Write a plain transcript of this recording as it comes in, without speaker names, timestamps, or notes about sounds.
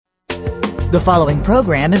The following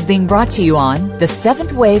program is being brought to you on the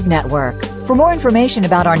Seventh Wave Network. For more information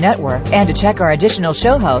about our network and to check our additional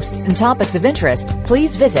show hosts and topics of interest,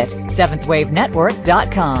 please visit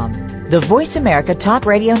seventhwavenetwork.com. The Voice America Talk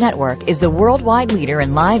Radio Network is the worldwide leader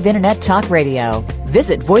in live Internet talk radio.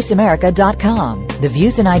 Visit voiceamerica.com. The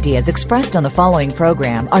views and ideas expressed on the following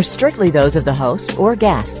program are strictly those of the host or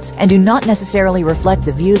guests and do not necessarily reflect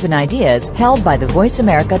the views and ideas held by the Voice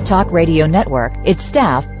America Talk Radio Network, its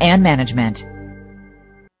staff, and management.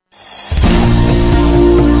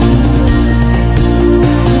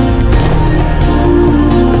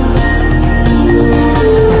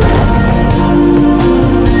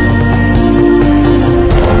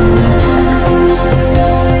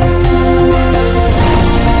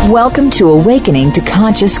 Welcome to Awakening to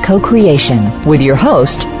Conscious Co-Creation with your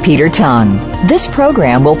host, Peter Tung. This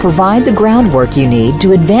program will provide the groundwork you need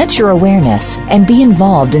to advance your awareness and be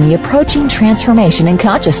involved in the approaching transformation in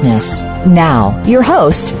consciousness. Now, your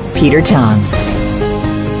host, Peter Tung.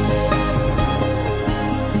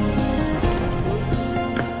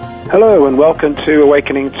 Hello and welcome to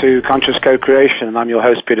Awakening to Conscious Co-Creation. I'm your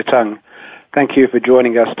host, Peter Tung. Thank you for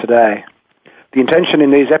joining us today. The intention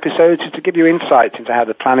in these episodes is to give you insights into how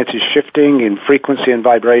the planet is shifting in frequency and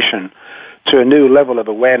vibration to a new level of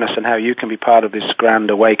awareness and how you can be part of this grand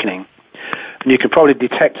awakening. And you can probably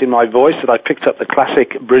detect in my voice that I picked up the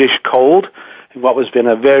classic British cold in what has been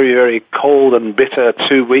a very, very cold and bitter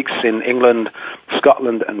 2 weeks in England,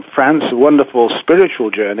 Scotland and France. A wonderful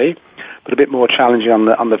spiritual journey, but a bit more challenging on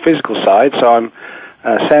the physical side. So I'm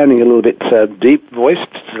sounding a little bit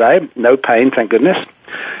deep-voiced today. No pain, thank goodness.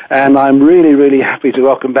 And I'm really, really happy to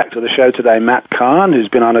welcome back to the show today Matt Kahn, who's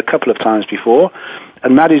been on a couple of times before.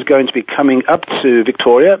 And Matt is going to be coming up to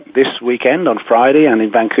Victoria this weekend on Friday and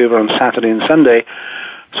in Vancouver on Saturday and Sunday.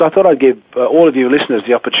 So I thought I'd give all of you listeners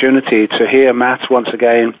the opportunity to hear Matt once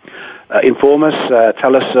again inform us,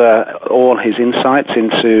 tell us all his insights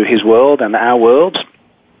into his world and our worlds,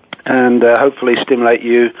 and hopefully stimulate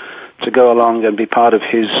you to go along and be part of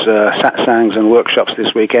his satsangs and workshops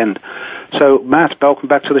this weekend. So, Matt, welcome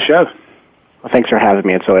back to the show. Well, thanks for having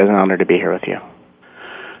me. It's always an honor to be here with you.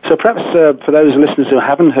 So perhaps for those listeners who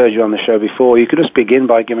haven't heard you on the show before, you could just begin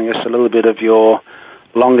by giving us a little bit of your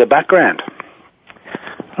longer background.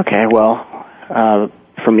 Okay, well,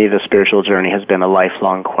 for me, the spiritual journey has been a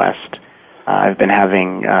lifelong quest. I've been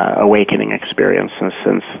having awakening experiences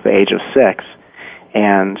since the age of 6,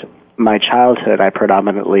 and my childhood, I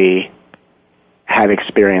predominantly had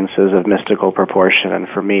experiences of mystical proportion, and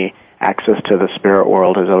for me, access to the spirit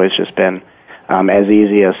world has always just been as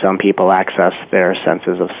easy as some people access their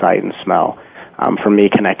senses of sight and smell. For me,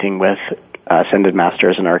 connecting with ascended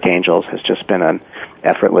masters and archangels has just been an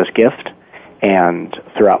effortless gift, and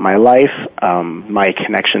throughout my life, my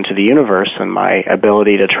connection to the universe and my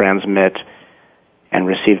ability to transmit and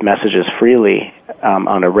receive messages freely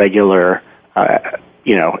on a regular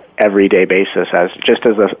everyday basis, as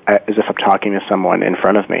if I'm talking to someone in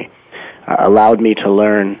front of me, allowed me to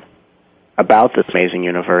learn about this amazing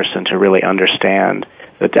universe and to really understand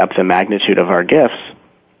the depth and magnitude of our gifts.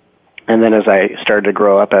 And then as I started to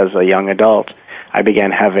grow up as a young adult, I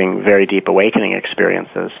began having very deep awakening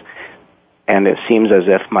experiences. And it seems as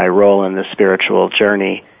if my role in the spiritual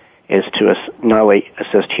journey is to not only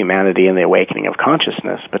assist humanity in the awakening of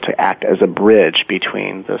consciousness, but to act as a bridge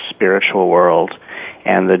between the spiritual world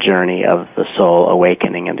and the journey of the soul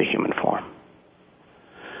awakening into human form.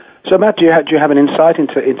 So, Matt, do you have an insight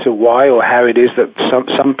into why or how it is that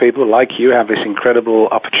some people like you have this incredible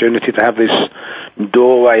opportunity to have this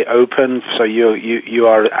doorway open, so you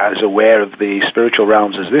are as aware of the spiritual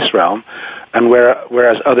realms as this realm, and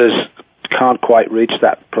whereas others can't quite reach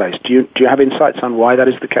that place? Do you have insights on why that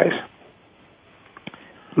is the case?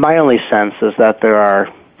 My only sense is that there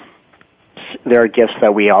are gifts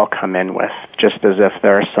that we all come in with, just as if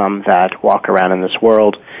there are some that walk around in this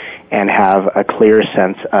world and have a clearer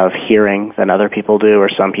sense of hearing than other people do, or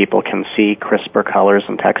some people can see crisper colors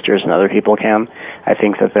and textures than other people can. I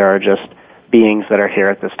think that there are just beings that are here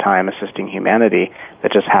at this time assisting humanity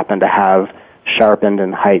that just happen to have sharpened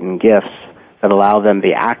and heightened gifts that allow them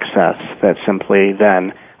the access that simply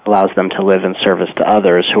then allows them to live in service to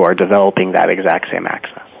others who are developing that exact same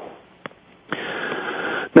access.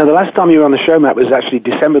 Now, the last time you were on the show, Matt, was actually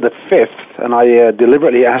December the 5th, and I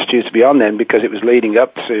deliberately asked you to be on then because it was leading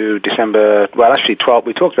up to December, well, actually 12.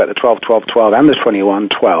 We talked about the 12-12-12 and the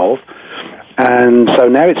 21-12, and so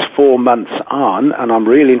now it's 4 months on, and I'm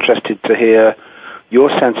really interested to hear your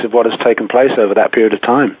sense of what has taken place over that period of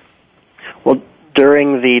time. Well,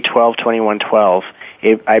 during the 12-21-12,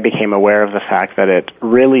 I became aware of the fact that it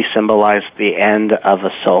really symbolized the end of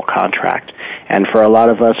a soul contract. And for a lot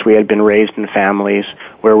of us, we had been raised in families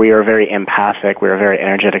where we were very empathic, we were very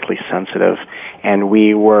energetically sensitive, and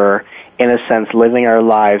we were, in a sense, living our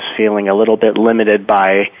lives feeling a little bit limited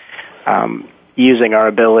by using our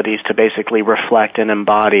abilities to basically reflect and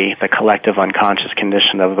embody the collective unconscious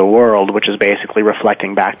condition of the world, which is basically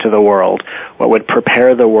reflecting back to the world what would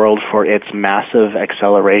prepare the world for its massive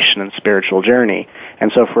acceleration and spiritual journey.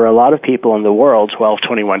 And so for a lot of people in the world,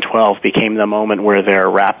 12-21-12 became the moment where their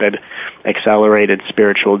rapid, accelerated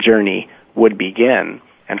spiritual journey would begin.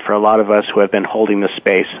 And for a lot of us who have been holding the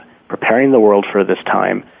space, preparing the world for this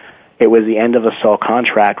time, it was the end of a soul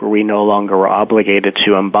contract where we no longer were obligated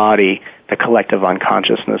to embody the collective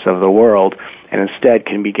unconsciousness of the world, and instead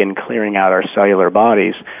can begin clearing out our cellular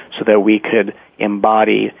bodies so that we could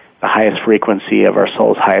embody the highest frequency of our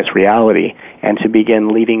soul's highest reality, and to begin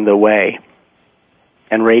leading the way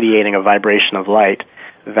and radiating a vibration of light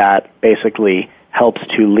that basically helps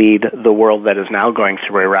to lead the world that is now going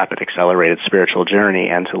through a rapid accelerated spiritual journey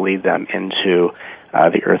and to lead them into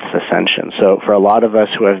the Earth's ascension. So for a lot of us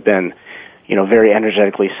who have been, very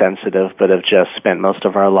energetically sensitive, but have just spent most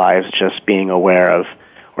of our lives just being aware of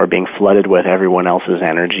or being flooded with everyone else's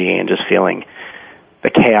energy and just feeling the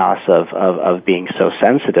chaos of being so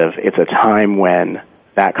sensitive, it's a time when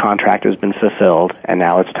that contract has been fulfilled, and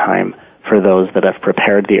now it's time for those that have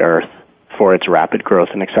prepared the Earth for its rapid growth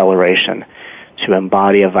and acceleration to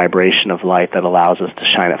embody a vibration of light that allows us to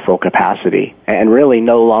shine at full capacity and really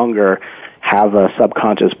no longer have a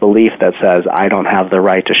subconscious belief that says, I don't have the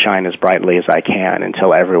right to shine as brightly as I can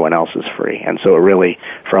until everyone else is free. And so it really,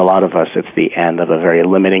 for a lot of us, it's the end of a very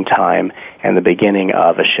limiting time and the beginning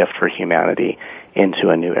of a shift for humanity into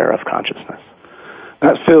a new era of consciousness.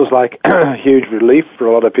 That feels like a huge relief for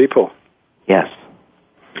a lot of people. Yes.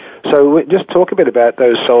 So just talk a bit about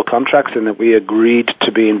those soul contracts and that we agreed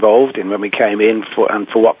to be involved in when we came in, and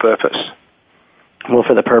for what purpose? Well,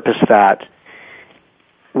 for the purpose that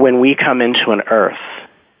when we come into an Earth,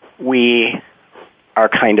 we are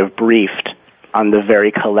kind of briefed on the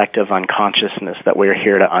very collective unconsciousness that we're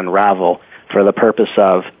here to unravel, for the purpose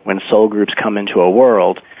of when soul groups come into a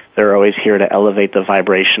world, they're always here to elevate the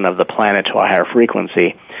vibration of the planet to a higher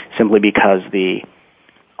frequency, simply because the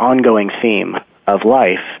ongoing theme of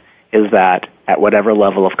life is that at whatever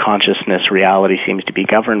level of consciousness reality seems to be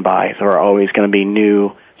governed by, there are always going to be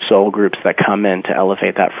new soul groups that come in to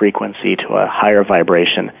elevate that frequency to a higher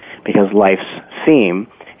vibration, because life's theme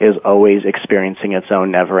is always experiencing its own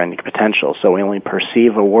never-ending potential. So we only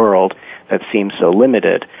perceive a world that seems so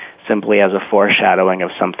limited simply as a foreshadowing of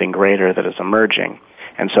something greater that is emerging.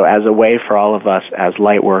 And so as a way for all of us as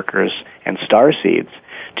light workers and starseeds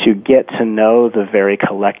to get to know the very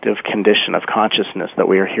collective condition of consciousness that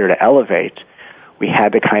we are here to elevate, we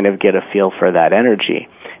had to kind of get a feel for that energy.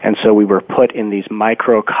 And so we were put in these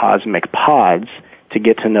microcosmic pods to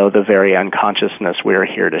get to know the very unconsciousness we are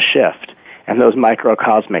here to shift. And those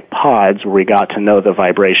microcosmic pods, where we got to know the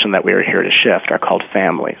vibration that we are here to shift, are called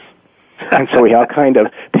families. And so we all kind of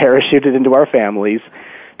parachuted into our families,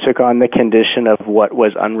 took on the condition of what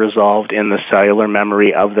was unresolved in the cellular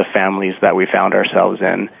memory of the families that we found ourselves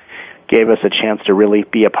in, gave us a chance to really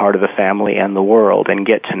be a part of the family and the world and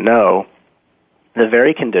get to know the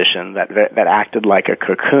very condition that acted like a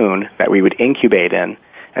cocoon that we would incubate in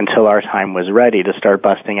until our time was ready to start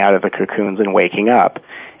busting out of the cocoons and waking up.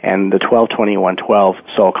 And the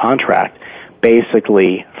 12-21-12 soul contract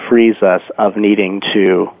basically frees us of needing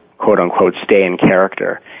to, quote-unquote, stay in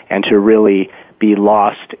character and to really be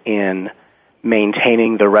lost in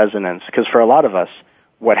maintaining the resonance. Because for a lot of us,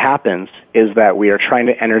 what happens is that we are trying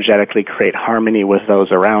to energetically create harmony with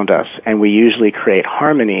those around us, and we usually create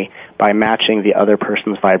harmony by matching the other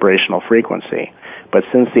person's vibrational frequency. But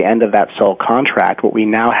since the end of that soul contract, what we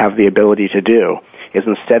now have the ability to do is,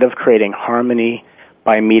 instead of creating harmony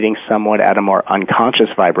by meeting someone at a more unconscious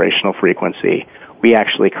vibrational frequency, we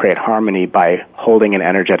actually create harmony by holding an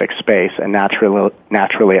energetic space and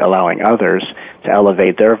naturally allowing others to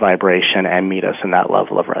elevate their vibration and meet us in that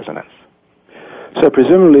level of resonance. So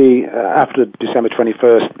presumably, after December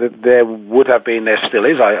 21st, there would have been, there still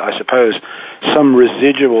is, I suppose, some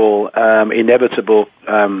residual, inevitable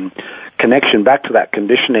connection back to that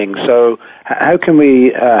conditioning. So how can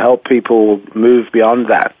we help people move beyond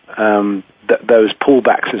that, those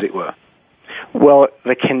pullbacks, as it were? Well,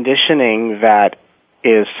 the conditioning that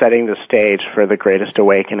is setting the stage for the greatest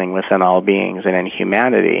awakening within all beings and in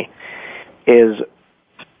humanity is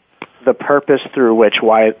the purpose through which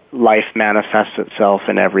life manifests itself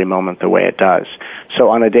in every moment the way it does. So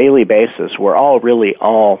on a daily basis, we're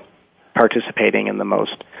all participating in the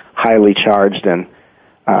most highly charged and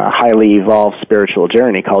highly evolved spiritual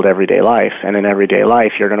journey called everyday life. And in everyday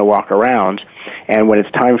life, you're going to walk around, and when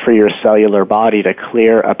it's time for your cellular body to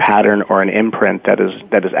clear a pattern or an imprint that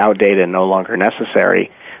is outdated and no longer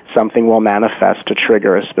necessary, something will manifest to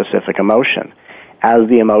trigger a specific emotion. As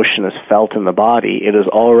the emotion is felt in the body, it is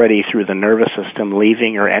already through the nervous system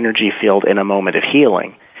leaving your energy field in a moment of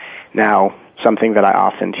healing. Now, something that I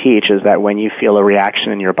often teach is that when you feel a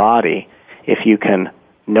reaction in your body, if you can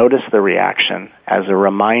notice the reaction as a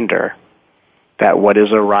reminder that what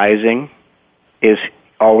is arising is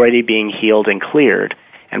already being healed and cleared,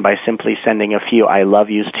 and by simply sending a few I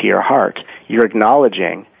love yous to your heart, you're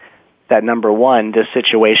acknowledging that, number one, this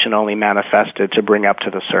situation only manifested to bring up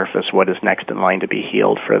to the surface what is next in line to be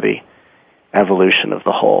healed for the evolution of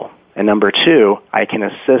the whole. And number two, I can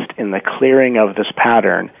assist in the clearing of this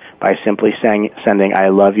pattern by simply sending I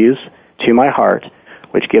love yous to my heart,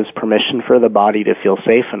 which gives permission for the body to feel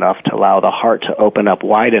safe enough to allow the heart to open up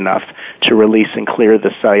wide enough to release and clear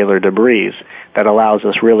the cellular debris that allows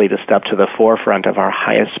us really to step to the forefront of our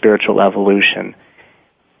highest spiritual evolution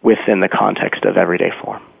within the context of everyday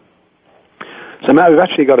form. So, Matt, we've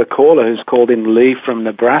actually got a caller who's called in, Lee from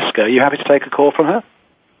Nebraska. Are you happy to take a call from her?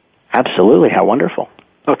 Absolutely. How wonderful.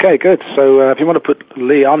 Okay, good. So if you want to put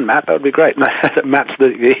Lee on, Matt, that would be great. Matt's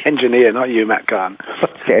the engineer, not you, Matt Kahn.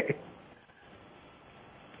 Okay.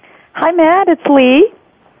 Hi, Matt. It's Lee.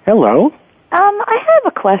 Hello. I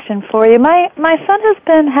have a question for you. My son has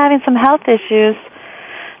been having some health issues,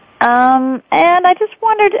 and I just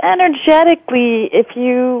wondered energetically if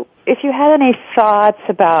you had any thoughts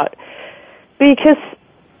about, because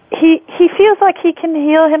he feels like he can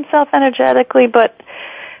heal himself energetically, but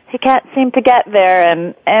he can't seem to get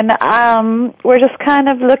there, and we're just kind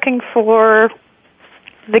of looking for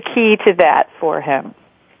the key to that for him.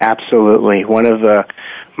 Absolutely. One of the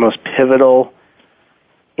most pivotal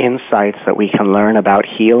insights that we can learn about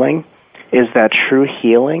healing is that true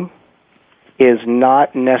healing is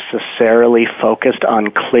not necessarily focused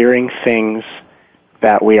on clearing things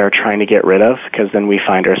that we are trying to get rid of, because then we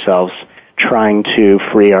find ourselves trying to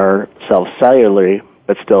free ourselves cellularly,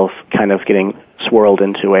 but still kind of getting swirled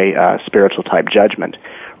into a spiritual type judgment.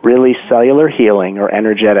 Really, cellular healing or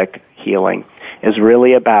energetic healing is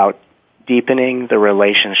really about deepening the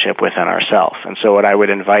relationship within ourselves. And so what I would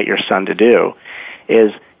invite your son to do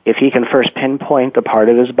is, if he can first pinpoint the part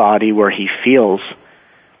of his body where he feels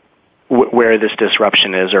where this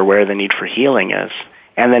disruption is or where the need for healing is,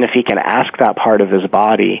 and then if he can ask that part of his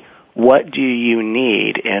body, what do you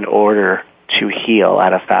need in order to heal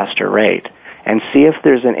at a faster rate? And see if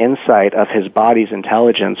there's an insight of his body's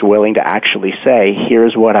intelligence willing to actually say,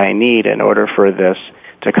 here's what I need in order for this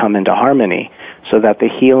to come into harmony, so that the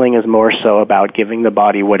healing is more so about giving the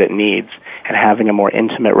body what it needs and having a more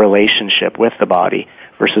intimate relationship with the body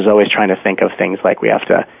versus always trying to think of things like we have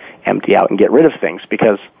to empty out and get rid of things,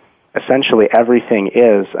 because essentially everything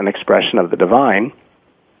is an expression of the divine.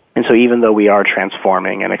 And so even though we are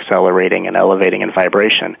transforming and accelerating and elevating in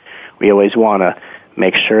vibration, we always want to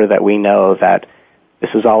make sure that we know that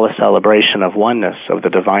this is all a celebration of oneness, of the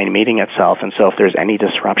divine meeting itself. And so if there's any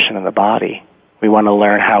disruption in the body, we want to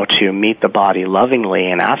learn how to meet the body lovingly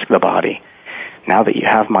and ask the body, now that you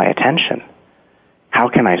have my attention, how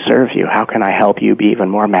can I serve you? How can I help you be even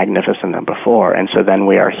more magnificent than before? And so then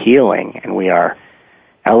we are healing and we are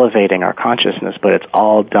elevating our consciousness, but it's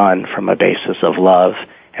all done from a basis of love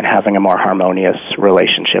and having a more harmonious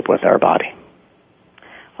relationship with our body.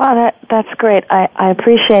 Wow, that's great. I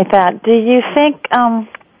appreciate that. Do you think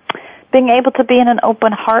being able to be in an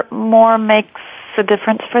open heart more makes a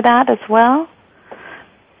difference for that as well?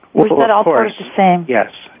 Or is that all part of the same?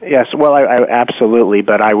 Yes. Well, I absolutely,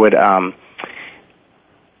 but I would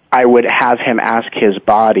have him ask his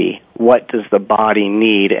body, what does the body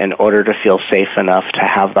need in order to feel safe enough to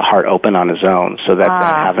have the heart open on his own, so that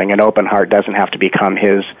then having an open heart doesn't have to become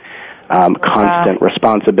his constant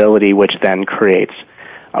responsibility, which then creates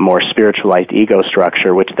a more spiritualized ego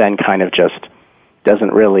structure, which then kind of just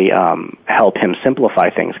doesn't really help him simplify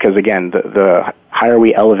things. Because again, the higher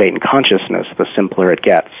we elevate in consciousness, the simpler it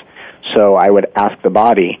gets. So I would ask the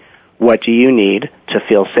body, what do you need to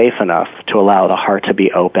feel safe enough to allow the heart to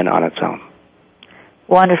be open on its own?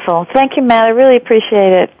 Wonderful. Thank you, Matt. I really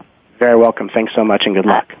appreciate it. Very welcome. Thanks so much, and good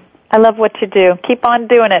luck. I love what you do. Keep on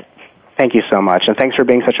doing it. Thank you so much, and thanks for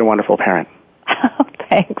being such a wonderful parent.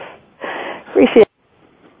 Thanks. Appreciate it.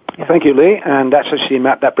 Thank you, Lee. And that's actually,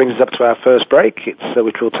 Matt, that brings us up to our first break,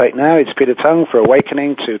 which we'll take now. It's Peter Tung for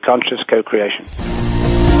Awakening to Conscious Co-Creation.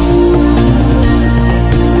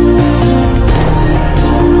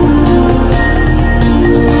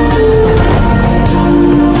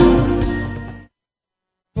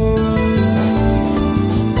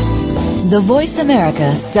 the Voice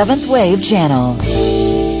America 7th Wave Channel.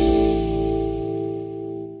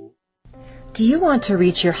 Do you want to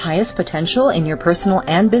reach your highest potential in your personal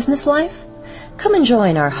and business life? Come and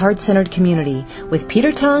join our heart-centered community with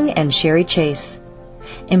Peter Tung and Sherry Chase.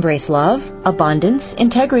 Embrace love, abundance,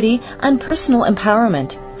 integrity, and personal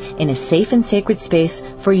empowerment in a safe and sacred space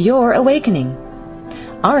for your awakening.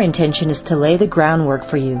 Our intention is to lay the groundwork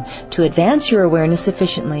for you to advance your awareness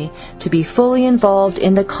sufficiently to be fully involved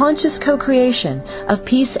in the conscious co-creation of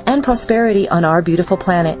peace and prosperity on our beautiful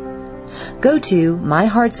planet. Go to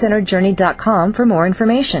myheartcenteredjourney.com for more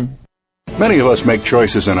information. Many of us make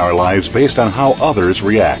choices in our lives based on how others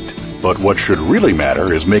react. But what should really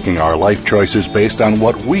matter is making our life choices based on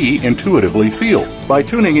what we intuitively feel. By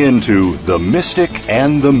tuning in to The Mystic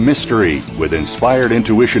and the Mystery with Inspired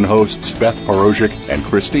Intuition hosts Beth Porozhik and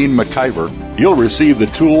Christine McIver, you'll receive the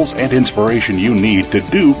tools and inspiration you need to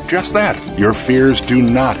do just that. Your fears do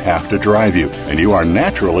not have to drive you, and you are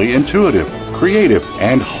naturally intuitive, creative,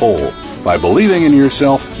 and whole. By believing in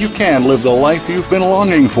yourself, you can live the life you've been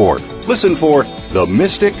longing for. Listen for The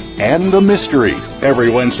Mystic and the Mystery every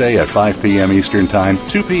Wednesday at 5 p.m. Eastern Time,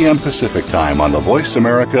 2 p.m. Pacific Time on the Voice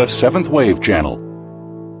America 7th Wave Channel.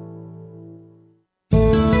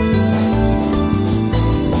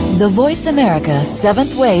 The Voice America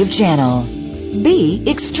 7th Wave Channel. Be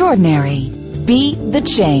extraordinary. Be the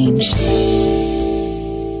change.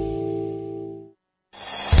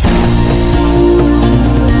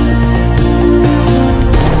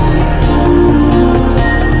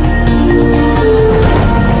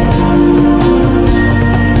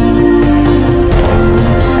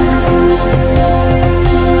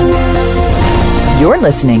 You're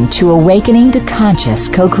listening to Awakening to Conscious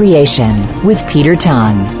Co-Creation with Peter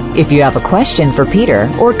Tung. If you have a question for Peter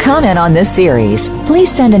or comment on this series,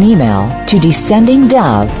 please send an email to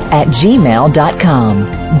descendingdove@gmail.com.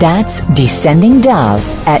 That's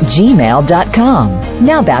descendingdove@gmail.com.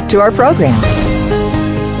 Now back to our program.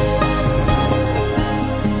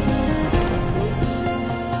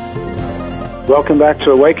 Welcome back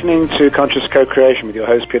to Awakening to Conscious Co-Creation with your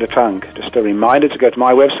host, Peter Tung. Just a reminder to go to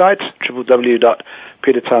my website,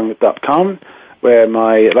 www.petertung.com, where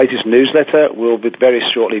my latest newsletter will very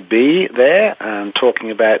shortly be there,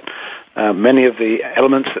 talking about many of the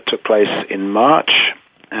elements that took place in March,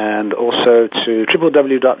 and also to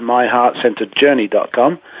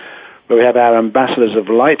www.myheartcenteredjourney.com, where we have our Ambassadors of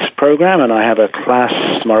Light program, and I have a class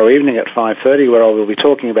tomorrow evening at 5:30 where I will be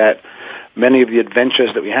talking about many of the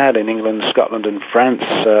adventures that we had in England, Scotland, and France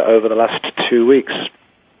over the last 2 weeks.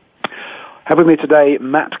 I have with me today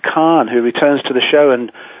Matt Kahn, who returns to the show. And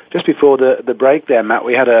just before the break there, Matt,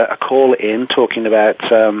 we had a call in talking about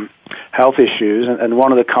health issues, and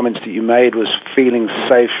one of the comments that you made was feeling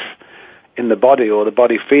safe in the body, or the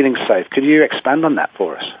body feeling safe. Could you expand on that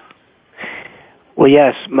for us? Well,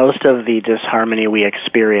 yes, most of the disharmony we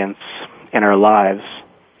experience in our lives,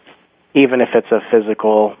 even if it's a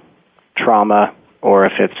physical trauma, or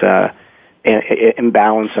if it's a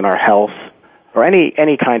imbalance in our health, or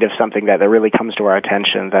any kind of something that really comes to our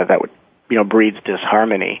attention that would, breeds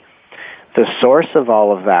disharmony. The source of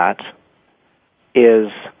all of that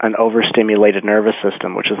is an overstimulated nervous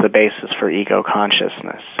system, which is the basis for ego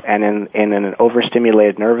consciousness. And in an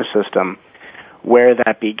overstimulated nervous system, where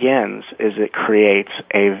that begins is it creates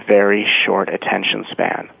a very short attention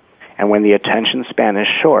span. And when the attention span is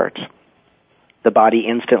short, the body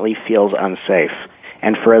instantly feels unsafe.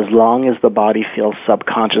 And for as long as the body feels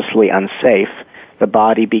subconsciously unsafe, the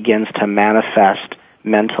body begins to manifest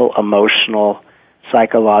mental, emotional,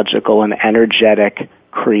 psychological, and energetic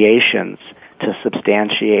creations to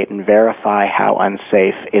substantiate and verify how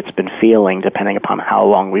unsafe it's been feeling, depending upon how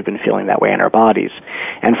long we've been feeling that way in our bodies.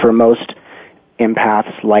 And for most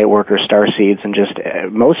empaths, lightworkers, starseeds, and just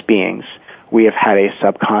most beings, we have had a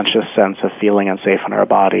subconscious sense of feeling unsafe in our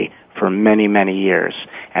body for many, many years.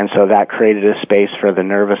 And so that created a space for the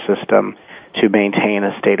nervous system to maintain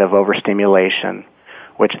a state of overstimulation,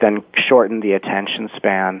 which then shortened the attention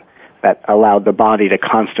span that allowed the body to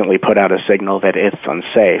constantly put out a signal that it's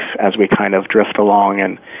unsafe as we kind of drift along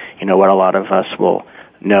and, what a lot of us will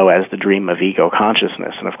know as the dream of ego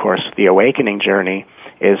consciousness. And of course, the awakening journey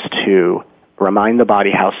is to remind the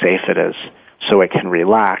body how safe it is so it can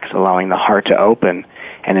relax, allowing the heart to open.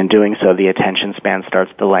 And in doing so, the attention span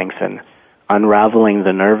starts to lengthen, unraveling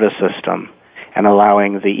the nervous system and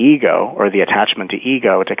allowing the ego, or the attachment to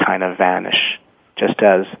ego, to kind of vanish, just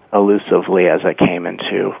as elusively as it came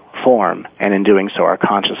into form. And in doing so, our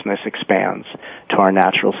consciousness expands to our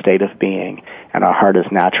natural state of being, and our heart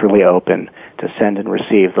is naturally open to send and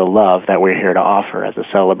receive the love that we're here to offer as a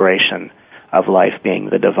celebration of life being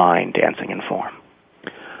the divine dancing in form.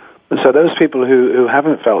 And so those people who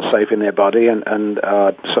haven't felt safe in their body and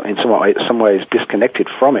are in some ways disconnected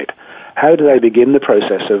from it, how do they begin the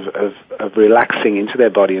process of relaxing into their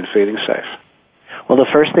body and feeling safe? Well,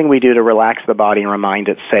 the first thing we do to relax the body and remind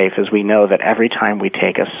it safe is we know that every time we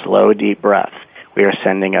take a slow, deep breath, we are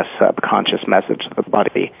sending a subconscious message to the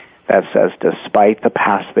body that says, despite the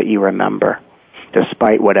past that you remember,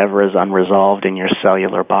 despite whatever is unresolved in your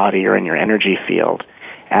cellular body or in your energy field,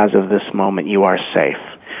 as of this moment, you are safe.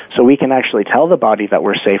 So we can actually tell the body that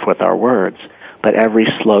we're safe with our words, but every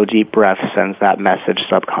slow, deep breath sends that message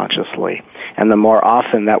subconsciously. And the more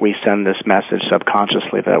often that we send this message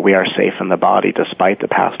subconsciously that we are safe in the body despite the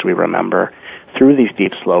past we remember, through these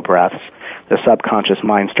deep, slow breaths, the subconscious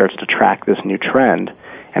mind starts to track this new trend,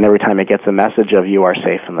 and every time it gets a message of you are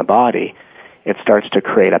safe in the body, it starts to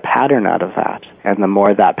create a pattern out of that. And the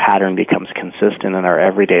more that pattern becomes consistent in our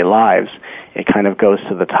everyday lives, it kind of goes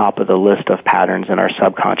to the top of the list of patterns in our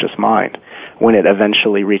subconscious mind. When it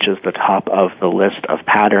eventually reaches the top of the list of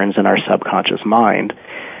patterns in our subconscious mind,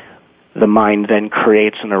 the mind then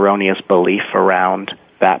creates an erroneous belief around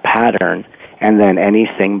that pattern, and then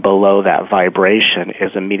anything below that vibration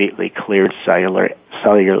is immediately cleared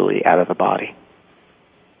cellularly out of the body.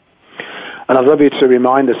 And I'd love you to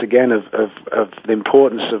remind us again of the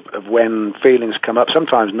importance of when feelings come up,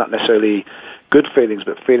 sometimes not necessarily good feelings,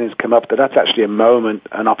 but feelings come up, that's actually a moment,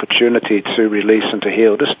 an opportunity to release and to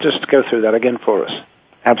heal. Just go through that again for us.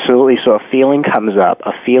 Absolutely. So a feeling comes up,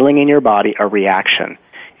 a feeling in your body, a reaction,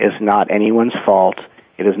 is not anyone's fault.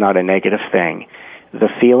 It is not a negative thing. The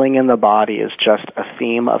feeling in the body is just a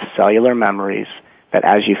theme of cellular memories that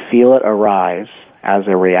as you feel it arise as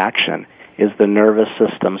a reaction, is the nervous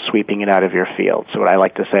system sweeping it out of your field. So what I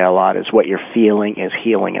like to say a lot is what you're feeling is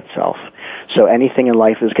healing itself. So anything in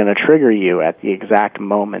life is going to trigger you at the exact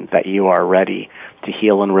moment that you are ready to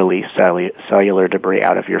heal and release cellular debris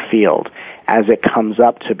out of your field. As it comes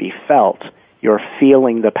up to be felt, you're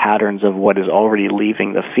feeling the patterns of what is already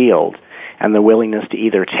leaving the field, and the willingness to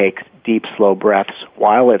either take deep, slow breaths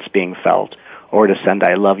while it's being felt or to send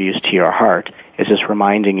I love yous to your heart is just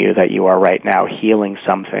reminding you that you are right now healing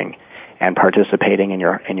something and participating in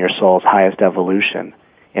your soul's highest evolution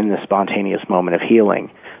in this spontaneous moment of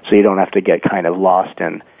healing. So you don't have to get kind of lost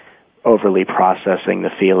in overly processing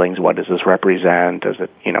the feelings. What does this represent? Does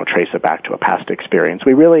it, trace it back to a past experience?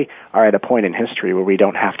 We really are at a point in history where we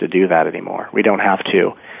don't have to do that anymore. We don't have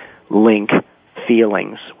to link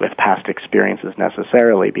feelings with past experiences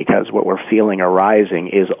necessarily, because what we're feeling arising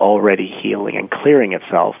is already healing and clearing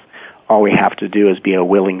itself. All we have to do is be a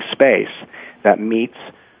willing space that meets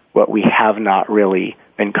what we have not really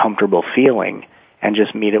been comfortable feeling, and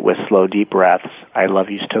just meet it with slow, deep breaths, I love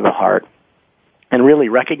yous to the heart, and really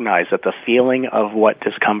recognize that the feeling of what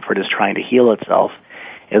discomfort is trying to heal itself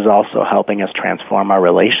is also helping us transform our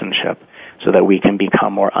relationship so that we can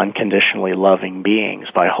become more unconditionally loving beings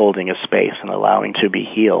by holding a space and allowing to be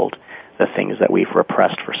healed the things that we've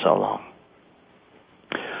repressed for so long.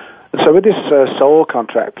 So with this soul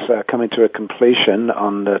contract coming to a completion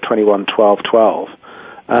on the 21/12/12,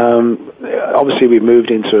 obviously we've moved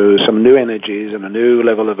into some new energies and a new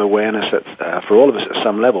level of awareness for all of us at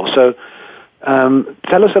some level. So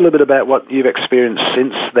tell us a little bit about what you've experienced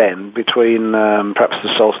since then, between perhaps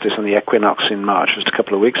the solstice and the equinox in March, just a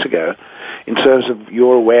couple of weeks ago, in terms of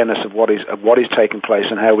your awareness of what is taking place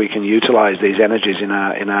and how we can utilize these energies in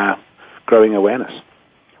our growing awareness.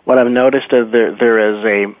 What I've noticed is there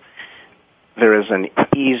is an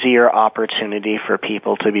easier opportunity for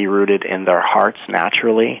people to be rooted in their hearts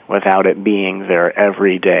naturally without it being their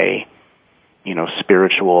everyday,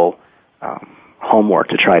 spiritual homework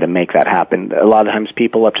to try to make that happen. A lot of times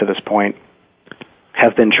people up to this point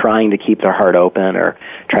have been trying to keep their heart open or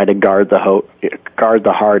try to guard the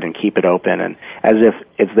heart and keep it open, and as if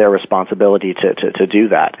it's their responsibility to do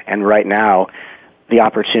that. And right now, the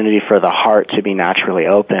opportunity for the heart to be naturally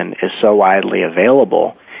open is so widely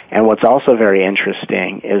available. And what's also very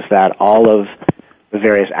interesting is that all of the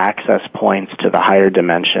various access points to the higher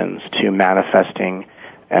dimensions, to manifesting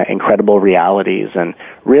incredible realities, and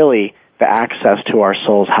really the access to our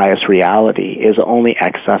soul's highest reality is only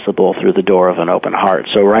accessible through the door of an open heart.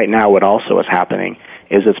 So right now what also is happening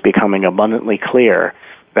is it's becoming abundantly clear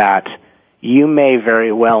that you may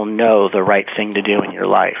very well know the right thing to do in your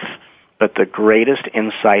life, but the greatest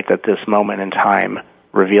insight that this moment in time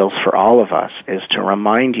reveals for all of us is to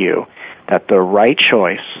remind you that the right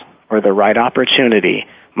choice or the right opportunity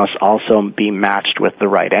must also be matched with the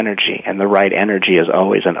right energy, and the right energy is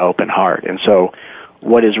always an open heart. And so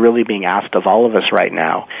what is really being asked of all of us right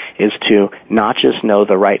now is to not just know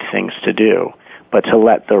the right things to do, but to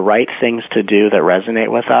let the right things to do that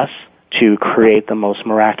resonate with us to create the most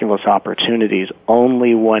miraculous opportunities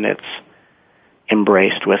only when it's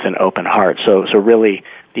embraced with an open heart. So really,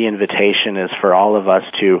 the invitation is for all of us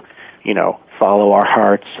to, follow our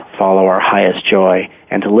hearts, follow our highest joy,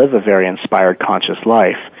 and to live a very inspired, conscious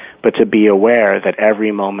life, but to be aware that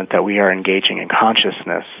every moment that we are engaging in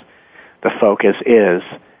consciousness, the focus is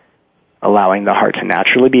allowing the heart to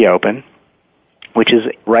naturally be open, which is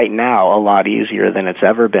right now a lot easier than it's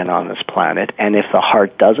ever been on this planet. And if the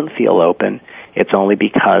heart doesn't feel open, it's only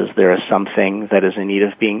because there is something that is in need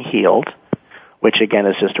of being healed, which again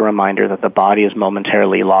is just a reminder that the body is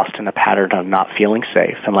momentarily lost in a pattern of not feeling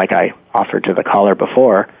safe. And like I offered to the caller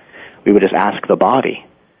before, we would just ask the body,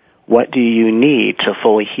 what do you need to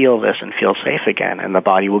fully heal this and feel safe again? And the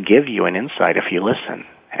body will give you an insight if you listen.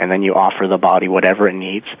 And then you offer the body whatever it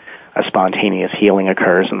needs. A spontaneous healing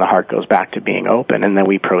occurs and the heart goes back to being open. And then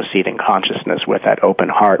we proceed in consciousness with that open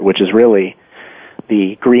heart, which is really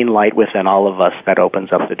the green light within all of us that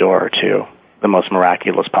opens up the door to the most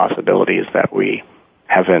miraculous possibilities that we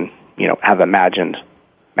have imagined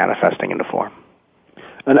manifesting into form.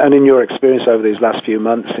 And in your experience over these last few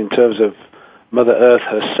months, in terms of Mother Earth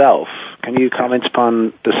herself, can you comment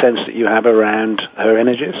upon the sense that you have around her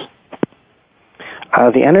energies?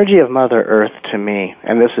 The energy of Mother Earth to me,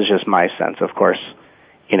 and this is just my sense, of course,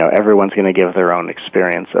 everyone's going to give their own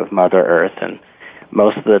experience of Mother Earth, and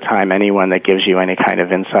most of the time anyone that gives you any kind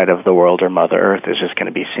of insight of the world or Mother Earth is just going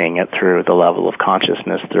to be seeing it through the level of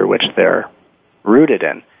consciousness through which they're rooted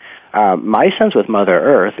in. My sense with Mother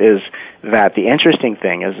Earth is that the interesting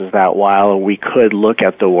thing is that while we could look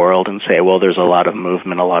at the world and say, well, there's a lot of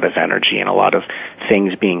movement, a lot of energy, and a lot of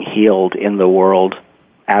things being healed in the world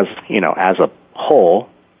as a whole,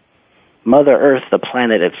 Mother Earth, the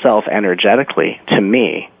planet itself, energetically, to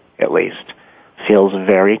me at least, feels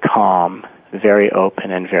very calm, very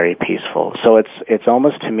open, and very peaceful. So it's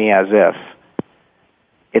almost to me as if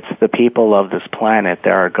it's the people of this planet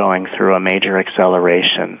that are going through a major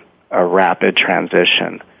acceleration, a rapid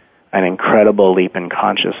transition, an incredible leap in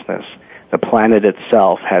consciousness. The planet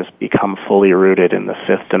itself has become fully rooted in the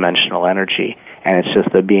fifth dimensional energy, and it's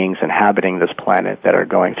just the beings inhabiting this planet that are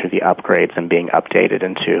going through the upgrades and being updated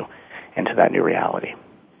into that new reality.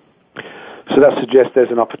 So that suggests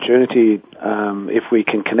there's an opportunity, if we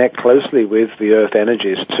can connect closely with the Earth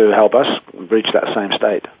energies, to help us reach that same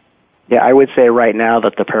state. Yeah, I would say right now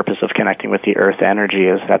that the purpose of connecting with the Earth energy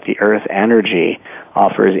is that the Earth energy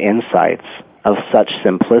offers insights of such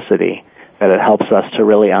simplicity that it helps us to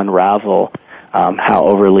really unravel how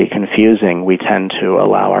overly confusing we tend to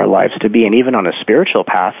allow our lives to be. And even on a spiritual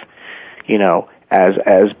path,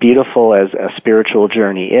 as beautiful as a spiritual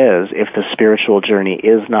journey is, if the spiritual journey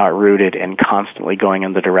is not rooted in constantly going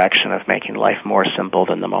in the direction of making life more simple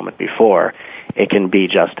than the moment before, it can be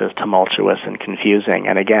just as tumultuous and confusing.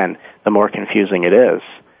 And again, the more confusing it is,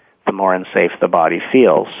 the more unsafe the body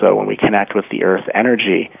feels. So when we connect with the Earth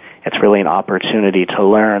energy, it's really an opportunity to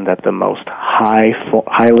learn that the most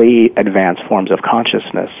highly advanced forms of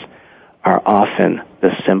consciousness are often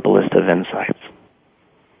the simplest of insights.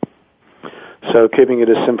 So keeping it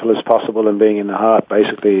as simple as possible and being in the heart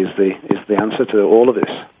basically is the answer to all of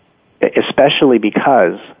this. Especially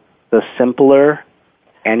because the simpler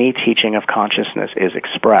any teaching of consciousness is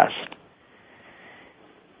expressed,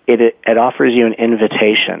 it offers you an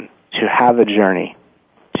invitation to have a journey,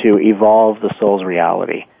 to evolve the soul's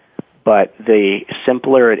reality. But the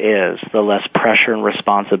simpler it is, the less pressure and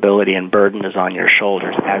responsibility and burden is on your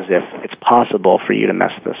shoulders, as if it's possible for you to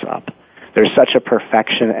mess this up. There's such a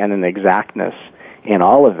perfection and an exactness in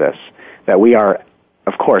all of this that we are,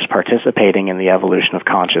 of course, participating in the evolution of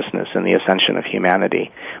consciousness and the ascension of humanity.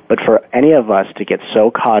 But for any of us to get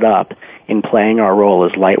so caught up in playing our role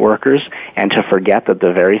as light workers and to forget that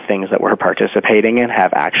the very things that we're participating in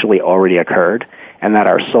have actually already occurred and that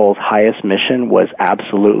our soul's highest mission was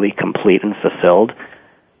absolutely complete and fulfilled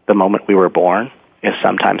the moment we were born is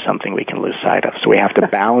sometimes something we can lose sight of. So we have to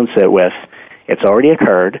balance it with, it's already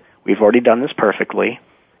occurred, we've already done this perfectly,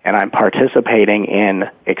 and I'm participating in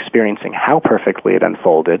experiencing how perfectly it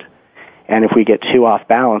unfolded. And if we get too off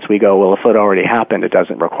balance, we go, well, if it already happened, it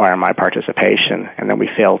doesn't require my participation. And then we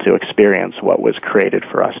fail to experience what was created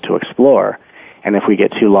for us to explore. And if we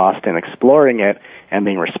get too lost in exploring it and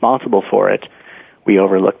being responsible for it, we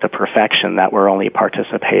overlook the perfection that we're only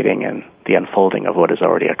participating in the unfolding of what has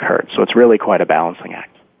already occurred. So it's really quite a balancing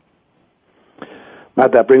act.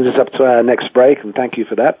 Matt, that brings us up to our next break, and thank you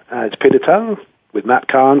for that. It's Peter Tung with Matt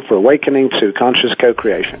Kahn for Awakening to Conscious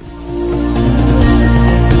Co-Creation.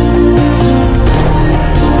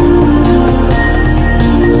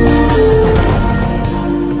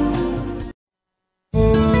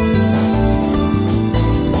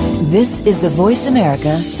 This is the Voice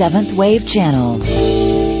America 7th Wave Channel.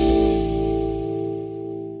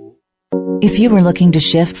 If you are looking to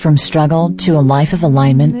shift from struggle to a life of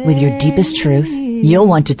alignment with your deepest truth, you'll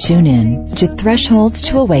want to tune in to Thresholds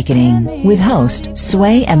to Awakening with host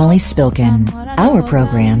Sway Emily Spilkin. Our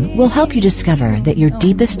program will help you discover that your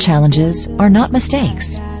deepest challenges are not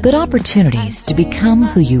mistakes, but opportunities to become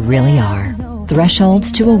who you really are.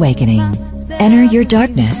 Thresholds to Awakening. Enter your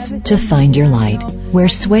darkness to find your light, where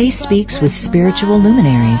Sway speaks with spiritual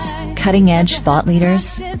luminaries, cutting-edge thought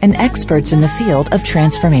leaders, and experts in the field of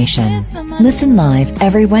transformation. Listen live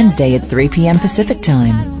every Wednesday at 3 p.m. Pacific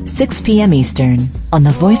Time, 6 p.m. Eastern, on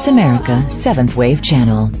the Voice America 7th Wave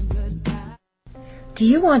Channel. Do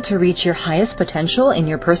you want to reach your highest potential in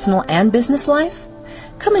your personal and business life?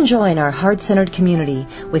 Come and join our heart-centered community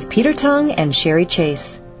with Peter Tung and Sherry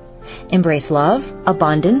Chase. Embrace love,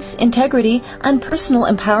 abundance, integrity, and personal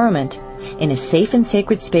empowerment in a safe and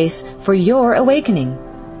sacred space for your awakening.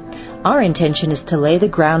 Our intention is to lay the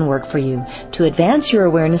groundwork for you to advance your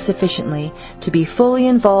awareness sufficiently to be fully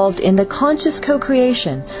involved in the conscious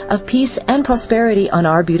co-creation of peace and prosperity on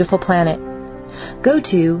our beautiful planet. Go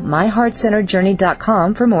to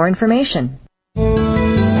myheartcenteredjourney.com for more information.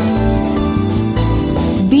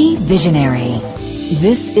 Be visionary.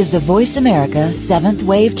 This is the Voice America 7th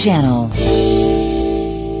Wave Channel.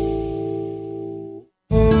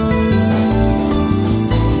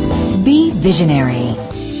 Be visionary.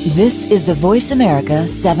 This is the Voice America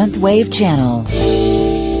 7th Wave Channel.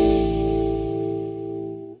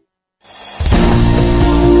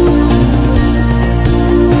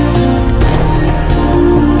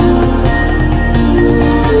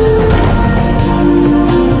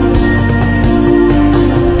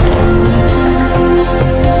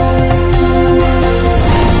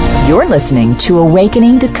 You're listening to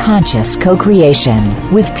Awakening to Conscious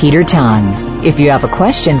Co-Creation with Peter Tung. If you have a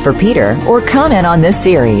question for Peter or comment on this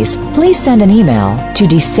series, please send an email to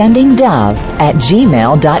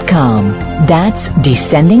descendingdove@gmail.com. That's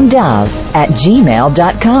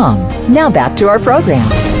descendingdove@gmail.com. Now back to our program.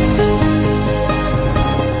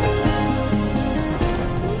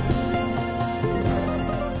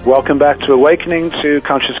 Welcome back to Awakening to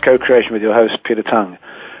Conscious Co-Creation with your host, Peter Tung.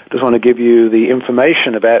 Just want to give you the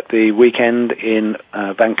information about the weekend in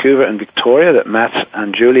Vancouver and Victoria that Matt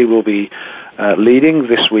and Julie will be leading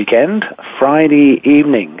this weekend. Friday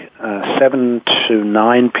evening, 7 to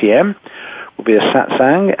 9 p.m. will be a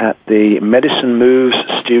satsang at the Medicine Moves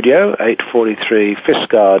Studio, 843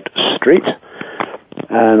 Fiskard Street.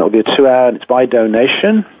 And it'll be a 2-hour, and it's by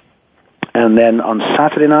donation. And then on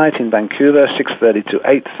Saturday night in Vancouver, 6:30 to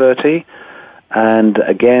 8:30. And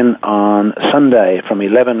again on Sunday from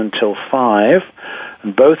 11 until 5.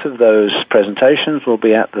 And both of those presentations will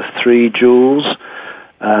be at the Three Jewels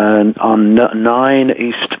on 9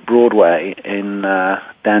 East Broadway in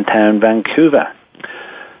downtown Vancouver.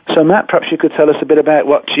 So Matt, perhaps you could tell us a bit about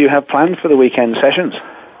what you have planned for the weekend sessions.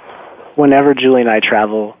 Whenever Julie and I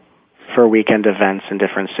travel for weekend events in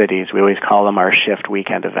different cities, we always call them our Shift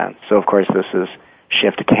Weekend events. So of course this is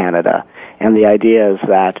Shift Canada. And the idea is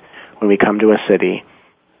that when we come to a city,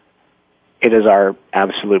 it is our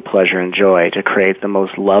absolute pleasure and joy to create the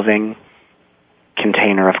most loving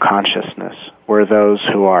container of consciousness, where those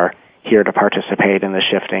who are here to participate in the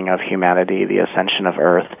shifting of humanity, the ascension of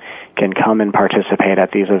Earth, can come and participate at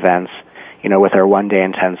these events, with our one-day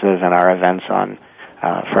intensive and our events on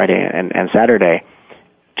Friday and Saturday,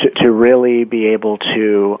 to really be able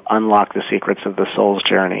to unlock the secrets of the soul's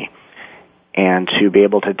journey and to be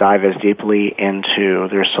able to dive as deeply into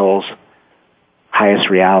their soul's highest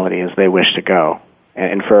reality as they wish to go.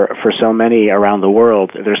 And for so many around the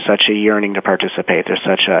world, there's such a yearning to participate. There's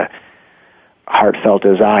such a heartfelt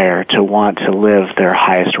desire to want to live their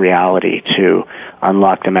highest reality, to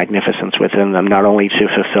unlock the magnificence within them, not only to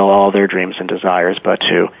fulfill all their dreams and desires, but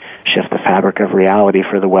to shift the fabric of reality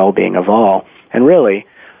for the well-being of all. And really,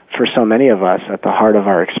 for so many of us, at the heart of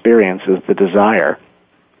our experience is the desire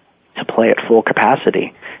to play at full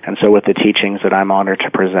capacity. And so with the teachings that I'm honored to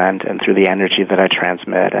present and through the energy that I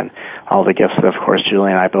transmit and all the gifts that, of course,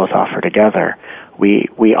 Julie and I both offer together, we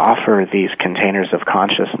offer these containers of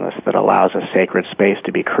consciousness that allows a sacred space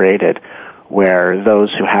to be created where those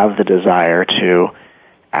who have the desire to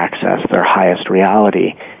access their highest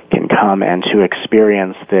reality can come and to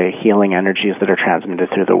experience the healing energies that are transmitted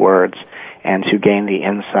through the words and to gain the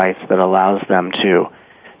insights that allows them to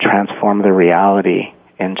transform the reality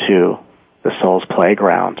into the soul's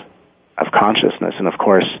playground of consciousness. And of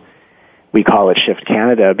course, we call it Shift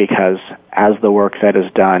Canada because as the work that is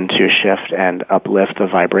done to shift and uplift the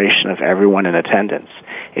vibration of everyone in attendance,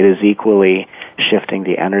 it is equally shifting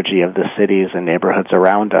the energy of the cities and neighborhoods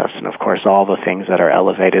around us, and of course all the things that are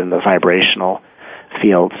elevated in the vibrational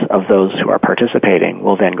fields of those who are participating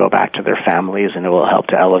will then go back to their families, and it will help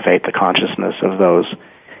to elevate the consciousness of those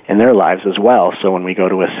in their lives as well. So when we go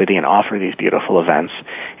to a city and offer these beautiful events,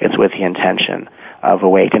 it's with the intention of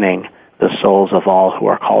awakening the souls of all who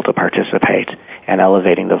are called to participate and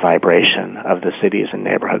elevating the vibration of the cities and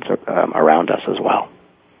neighborhoods around us as well.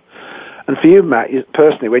 And for you, Matt,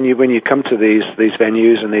 personally, when you come to these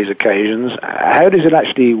venues and these occasions, how does it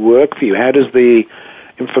actually work for you? How does the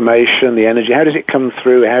information, the energy, how does it come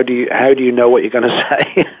through? How do you know what you're going to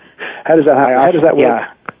say? How does that happen? How does that work?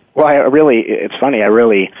 Yeah. Well, it's funny. I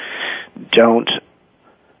really don't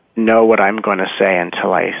know what I'm going to say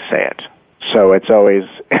until I say it. So it's always,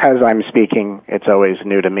 as I'm speaking, it's always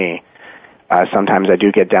new to me. Sometimes I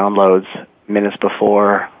do get downloads minutes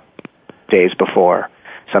before, days before.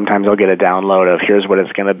 Sometimes I'll get a download of here's what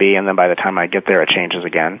it's going to be, and then by the time I get there, it changes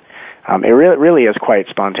again. It really is quite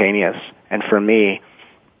spontaneous. And for me,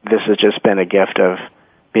 this has just been a gift of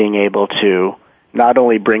being able to not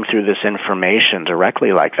only bring through this information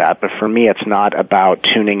directly like that, but for me, it's not about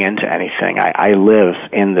tuning into anything. I live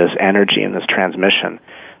in this energy, in this transmission.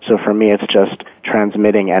 So for me, it's just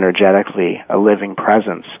transmitting energetically a living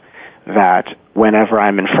presence that whenever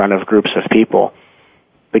I'm in front of groups of people,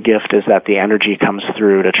 the gift is that the energy comes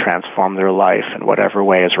through to transform their life in whatever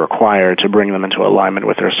way is required to bring them into alignment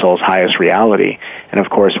with their soul's highest reality. And of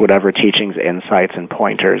course, whatever teachings, insights, and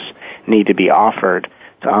pointers need to be offered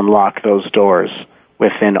to unlock those doors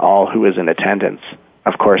within all who is in attendance.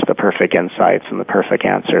 Of course, the perfect insights and the perfect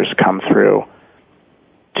answers come through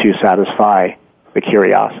to satisfy the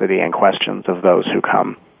curiosity and questions of those who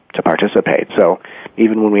come to participate. So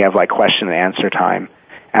even when we have like question and answer time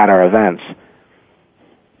at our events,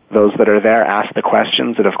 those that are there ask the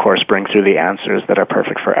questions that of course bring through the answers that are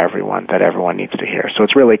perfect for everyone, that everyone needs to hear. So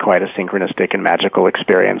it's really quite a synchronistic and magical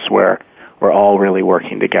experience where we're all really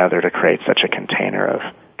working together to create such a container of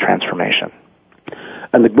transformation.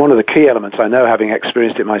 And one of the key elements, I know, having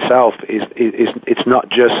experienced it myself, is it's not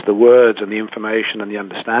just the words and the information and the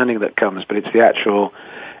understanding that comes, but it's the actual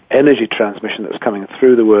energy transmission that's coming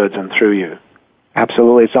through the words and through you.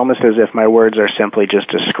 Absolutely. It's almost as if my words are simply just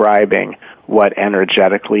describing what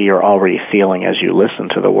energetically you're already feeling as you listen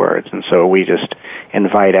to the words. And so we just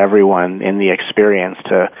invite everyone in the experience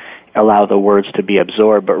to allow the words to be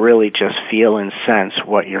absorbed, but really just feel and sense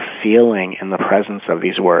what you're feeling in the presence of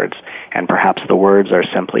these words. And perhaps the words are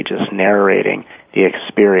simply just narrating the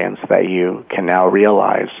experience that you can now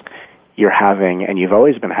realize you're having and you've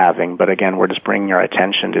always been having, but again, we're just bringing our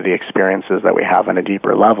attention to the experiences that we have on a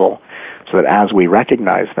deeper level so that as we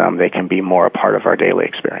recognize them, they can be more a part of our daily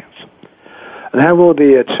experience. And how will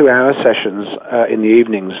the 2-hour sessions in the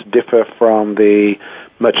evenings differ from the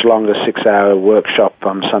much longer 6-hour workshop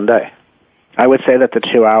on Sunday? I would say that the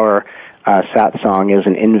 2-hour satsang is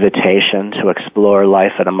an invitation to explore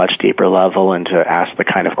life at a much deeper level and to ask the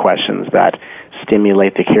kind of questions that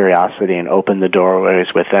stimulate the curiosity and open the doorways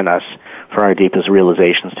within us for our deepest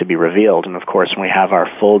realizations to be revealed. And of course, when we have our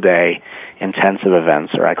full day intensive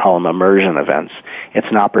events, or I call them immersion events, it's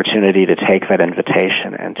an opportunity to take that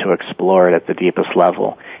invitation and to explore it at the deepest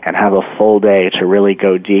level and have a full day to really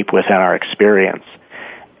go deep within our experience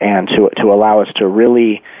and to allow us to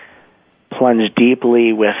really plunge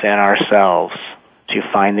deeply within ourselves to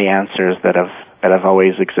find the answers that have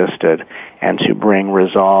always existed and to bring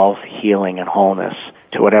resolve, healing, and wholeness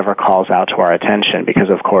to whatever calls out to our attention. Because,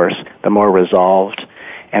 of course, the more resolved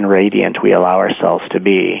and radiant we allow ourselves to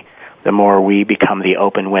be, the more we become the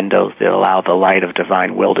open windows that allow the light of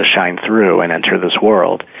divine will to shine through and enter this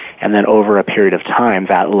world. And then over a period of time,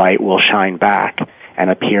 that light will shine back and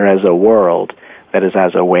appear as a world that is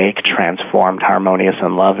as awake, transformed, harmonious,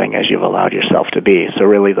 and loving as you've allowed yourself to be. So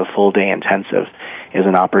really the full day intensive is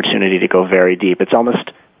an opportunity to go very deep. It's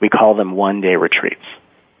almost, we call them one-day retreats.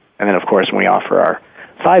 And then, of course, when we offer our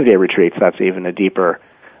 5-day retreats, that's even a deeper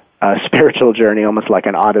spiritual journey, almost like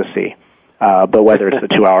an odyssey. But whether it's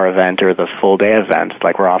the 2-hour event or the full-day event,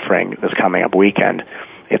 like we're offering this coming up weekend,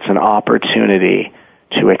 it's an opportunity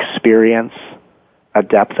to experience a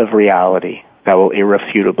depth of reality that will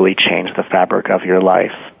irrefutably change the fabric of your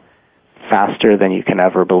life faster than you can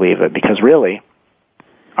ever believe it. Because really,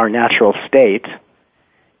 our natural state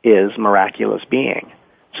is miraculous being.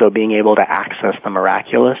 So being able to access the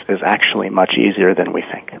miraculous is actually much easier than we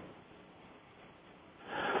think.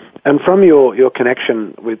 And from your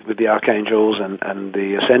connection with the archangels and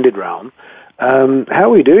the ascended realm, How are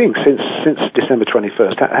we doing since December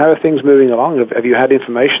 21st? How are things moving along? Have you had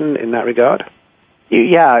information in that regard?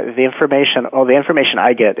 Yeah, the information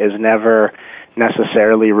I get is never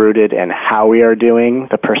necessarily rooted in how we are doing.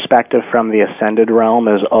 The perspective from the ascended realm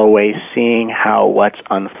is always seeing how what's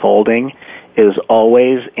unfolding is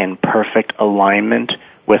always in perfect alignment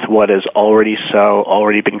with what is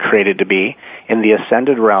already been created to be. In the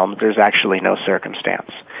ascended realm, there's actually no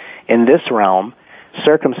circumstance. In this realm,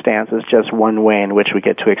 circumstance is just one way in which we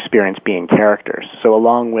get to experience being characters. So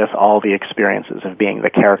along with all the experiences of being the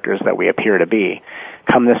characters that we appear to be,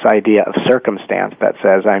 come this idea of circumstance that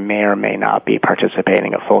says I may or may not be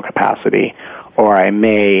participating at full capacity, or I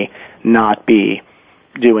may not be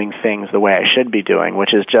doing things the way I should be doing,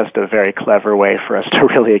 which is just a very clever way for us to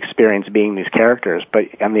really experience being these characters. But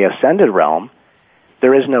in the ascended realm,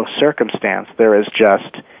 there is no circumstance. There is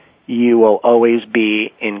just you will always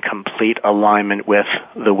be in complete alignment with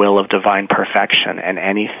the will of divine perfection, and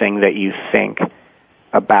anything that you think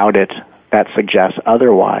about it that suggests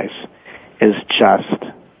otherwise is just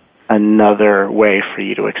another way for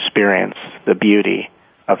you to experience the beauty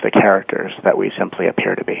of the characters that we simply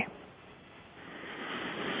appear to be.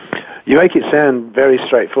 You make it sound very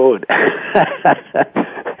straightforward.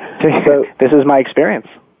 So, this is my experience.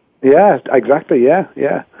 Yeah, exactly, yeah.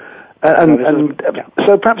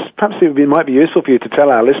 So perhaps it might be useful for you to tell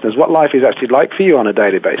our listeners what life is actually like for you on a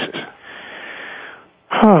daily basis.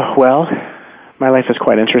 Oh, well, my life is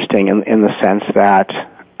quite interesting in the sense that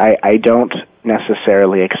I don't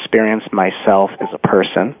necessarily experience myself as a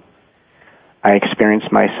person. I experience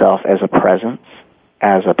myself as a presence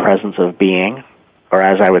of being, or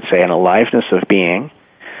as I would say, an aliveness of being.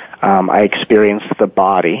 I experience the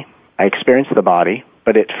body,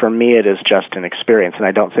 but for me it is just an experience, and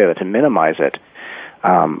I don't say that to minimize it.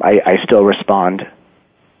 I still respond,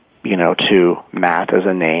 to Matt as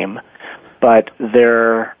a name, but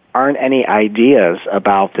there aren't any ideas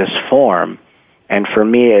about this form, and for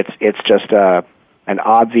me it's just an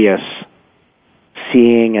obvious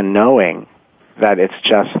seeing and knowing that it's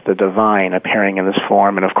just the divine appearing in this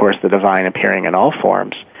form, and of course the divine appearing in all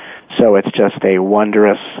forms. So it's just a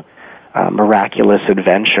wondrous, miraculous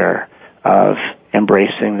adventure of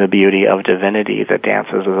embracing the beauty of divinity that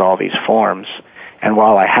dances with all these forms. And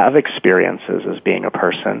while I have experiences as being a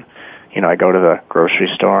person, I go to the grocery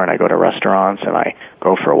store and I go to restaurants and I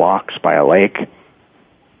go for walks by a lake,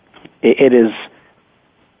 it is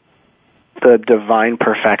the divine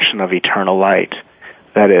perfection of eternal light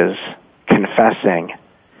that is confessing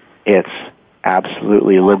its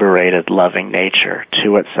absolutely liberated, loving nature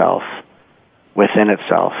to itself, within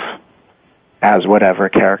itself, as whatever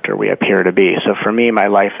character we appear to be. So for me, my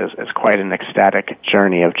life is quite an ecstatic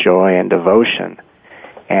journey of joy and devotion,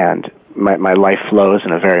 and my life flows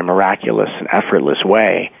in a very miraculous and effortless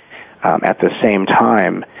way. At the same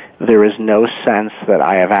time, there is no sense that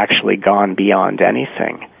I have actually gone beyond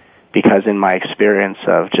anything, because in my experience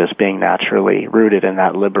of just being naturally rooted in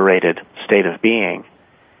that liberated state of being,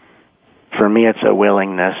 for me it's a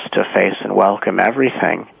willingness to face and welcome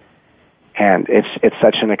everything. And it's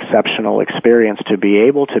such an exceptional experience to be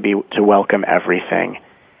able to welcome everything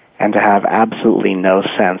and to have absolutely no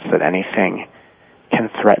sense that anything can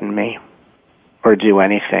threaten me or do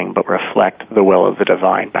anything but reflect the will of the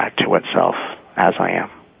divine back to itself as I am.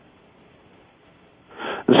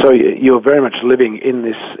 So you're very much living in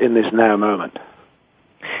this now moment.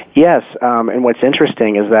 Yes, and what's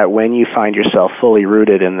interesting is that when you find yourself fully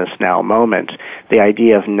rooted in this now moment, the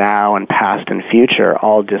idea of now and past and future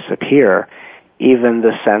all disappear. Even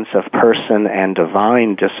the sense of person and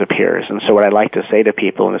divine disappears. And so what I like to say to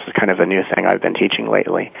people, and this is kind of a new thing I've been teaching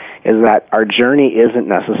lately, is that our journey isn't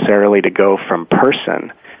necessarily to go from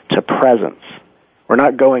person to presence. We're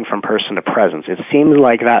not going from person to presence. It seems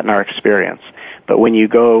like that in our experience. But when you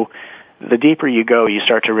go, the deeper you go, you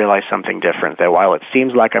start to realize something different, that while it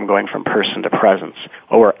seems like I'm going from person to presence,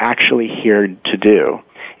 what we're actually here to do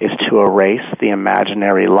is to erase the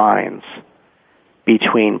imaginary lines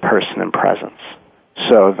between person and presence,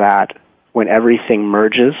 so that when everything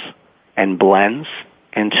merges and blends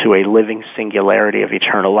into a living singularity of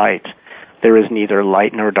eternal light, there is neither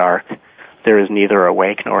light nor dark, there is neither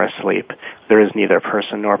awake nor asleep, there is neither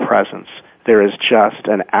person nor presence. There is just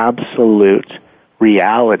an absolute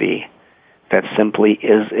reality that simply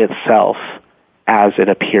is itself as it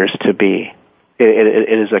appears to be.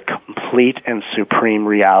 It is a complete and supreme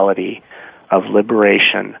reality of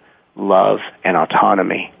liberation, love, and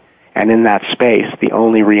autonomy. And in that space, the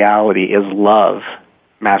only reality is love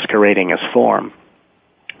masquerading as form.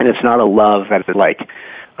 And it's not a love that is like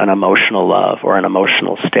an emotional love or an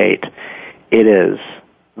emotional state. It is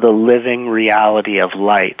the living reality of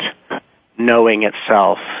light knowing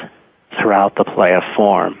itself throughout the play of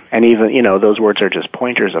form. And even, those words are just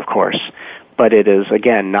pointers, of course. But it is,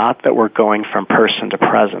 again, not that we're going from person to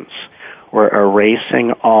presence. We're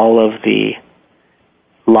erasing all of the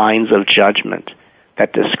lines of judgment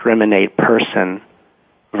that discriminate person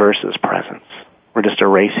versus presence. We're just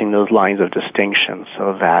erasing those lines of distinction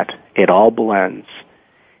so that it all blends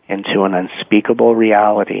into an unspeakable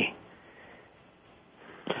reality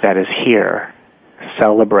that is here,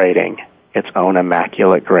 celebrating its own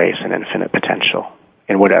immaculate grace and infinite potential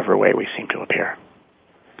in whatever way we seem to appear.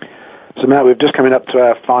 So, Matt, we're just coming up to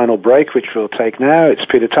our final break, which we'll take now. It's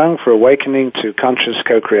Peter Tung for Awakening to Conscious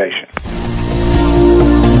Co-Creation.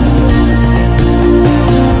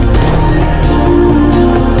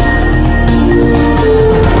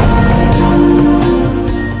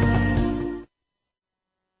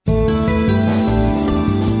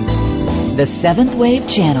 The Seventh Wave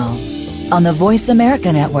Channel on the Voice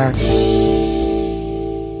America Network.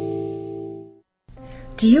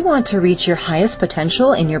 Do you want to reach your highest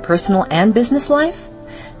potential in your personal and business life?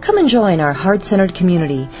 Come and join our heart-centered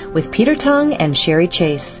community with Peter Tung and Sherry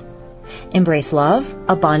Chase. Embrace love,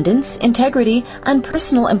 abundance, integrity, and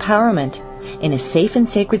personal empowerment in a safe and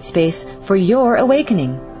sacred space for your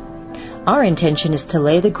awakening. Our intention is to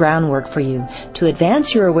lay the groundwork for you to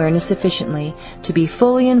advance your awareness efficiently, to be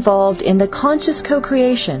fully involved in the conscious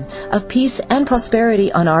co-creation of peace and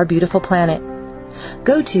prosperity on our beautiful planet.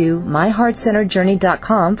 Go to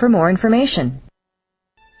myheartcenteredjourney.com for more information.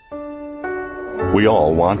 We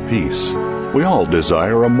all want peace. We all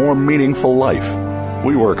desire a more meaningful life.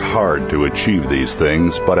 We work hard to achieve these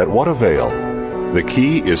things, but at what avail? The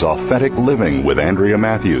key is authentic living with Andrea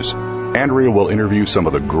Matthews. Andrea will interview some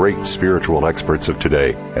of the great spiritual experts of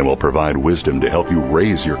today and will provide wisdom to help you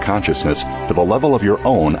raise your consciousness to the level of your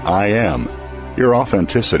own I am. Your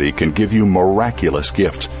authenticity can give you miraculous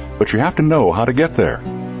gifts, but you have to know how to get there.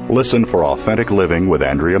 Listen for Authentic Living with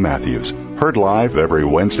Andrea Matthews. Heard live every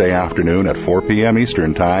Wednesday afternoon at 4 p.m.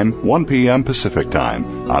 Eastern Time, 1 p.m. Pacific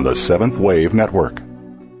Time on the Seventh Wave Network.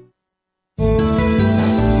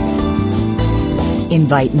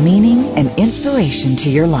 Invite meaning and inspiration to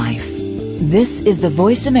your life. This is the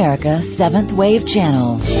Voice America Seventh Wave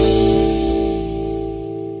Channel.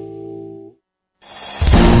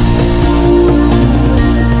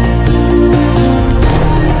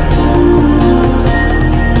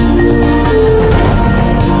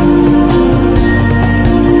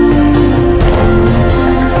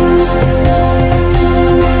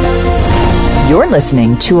 You're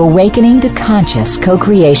listening to Awakening to Conscious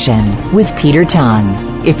Co-Creation with Peter Tung.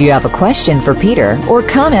 If you have a question for Peter or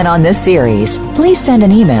comment on this series, please send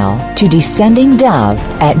an email to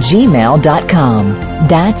descendingdove@gmail.com.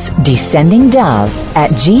 That's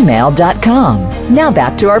descendingdove@gmail.com. Now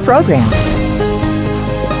back to our program.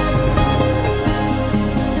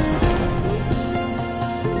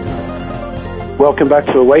 Welcome back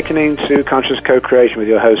to Awakening to Conscious Co-Creation with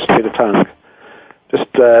your host, Peter Tung.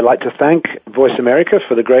 Just like to thank Voice America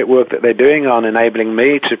for the great work that they're doing on enabling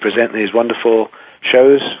me to present these wonderful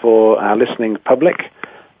shows for our listening public.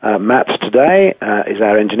 Matt today is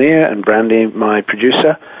our engineer and Brandy, my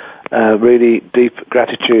producer. Really deep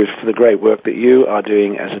gratitude for the great work that you are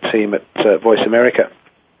doing as a team at Voice America.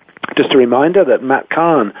 Just a reminder that Matt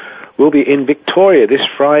Kahn will be in Victoria this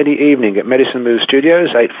Friday evening at Medicine Move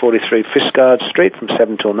Studios, 843 Fiskard Street from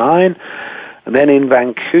 7 till 9. And then in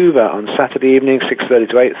Vancouver on Saturday evening, 6:30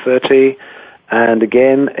 to 8:30. And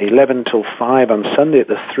again, 11 till 5 on Sunday at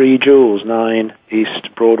the 3 Jewels, 9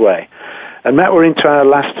 East Broadway. And Matt, we're into our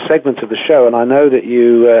last segment of the show, and I know that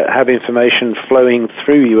you have information flowing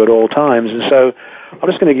through you at all times. And so I'm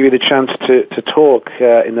just going to give you the chance to talk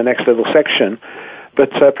in the next little section.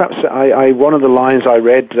 But perhaps one of the lines I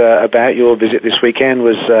read about your visit this weekend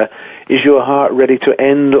was, is your heart ready to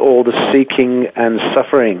end all the seeking and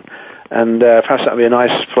suffering? And perhaps that would be a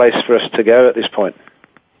nice place for us to go at this point.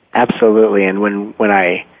 Absolutely. And when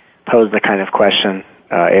I pose the kind of question,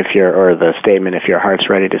 or the statement, if your heart's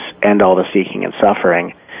ready to end all the seeking and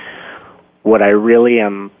suffering, what I really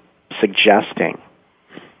am suggesting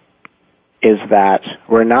is that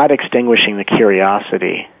we're not extinguishing the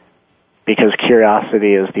curiosity, because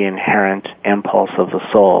curiosity is the inherent impulse of the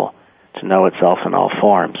soul to know itself in all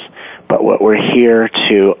forms. But what we're here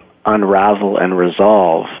to unravel and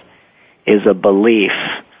resolve is a belief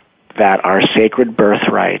that our sacred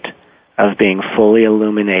birthright of being fully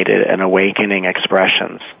illuminated and awakening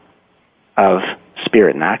expressions of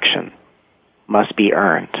spirit in action must be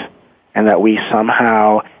earned, and that we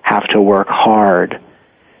somehow have to work hard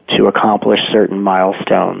to accomplish certain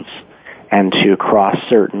milestones and to cross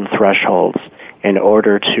certain thresholds in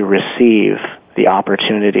order to receive the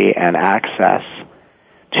opportunity and access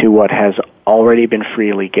to what has already been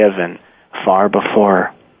freely given far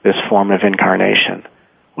before this form of incarnation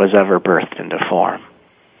was ever birthed into form.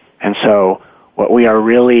 And so what we are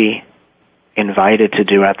really invited to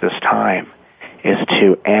do at this time is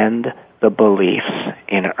to end the beliefs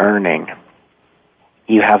in earning.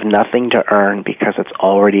 You have nothing to earn because it's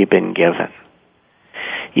already been given.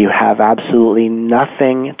 You have absolutely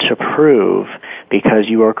nothing to prove because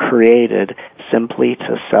you are created simply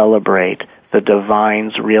to celebrate the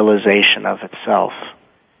divine's realization of itself.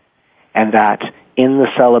 And that in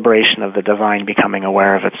the celebration of the divine becoming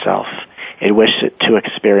aware of itself, it wished it to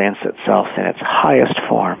experience itself in its highest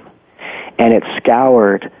form. And it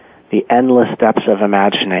scoured the endless depths of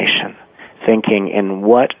imagination, thinking in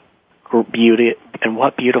what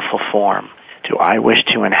beautiful form do I wish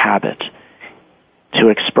to inhabit, to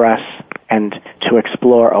express and to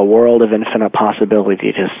explore a world of infinite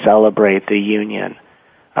possibility, to celebrate the union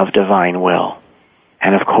of divine will.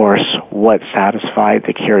 And of course, what satisfied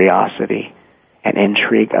the curiosity and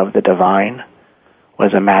intrigue of the divine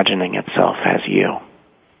was imagining itself as you.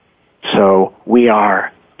 So we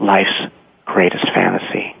are life's greatest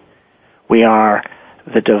fantasy. We are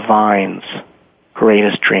the divine's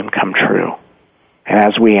greatest dream come true. And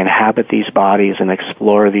as we inhabit these bodies and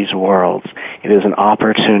explore these worlds, it is an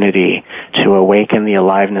opportunity to awaken the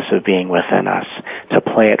aliveness of being within us, to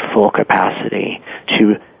play at full capacity,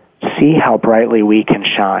 to see how brightly we can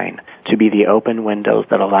shine, to be the open windows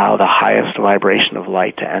that allow the highest vibration of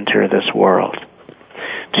light to enter this world,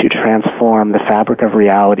 to transform the fabric of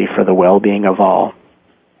reality for the well-being of all,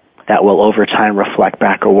 that will over time reflect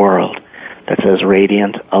back a world that's as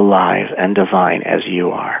radiant, alive, and divine as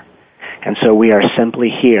you are. And so we are simply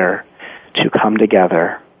here to come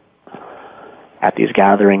together at these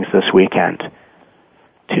gatherings this weekend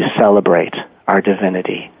to celebrate our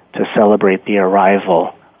divinity, to celebrate the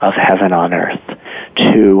arrival of heaven on earth,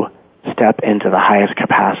 to step into the highest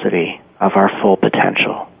capacity of our full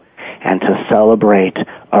potential, and to celebrate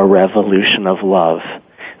a revolution of love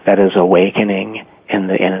that is awakening in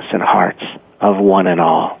the innocent hearts of one and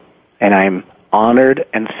all. And I'm honored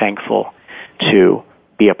and thankful to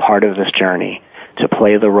be a part of this journey, to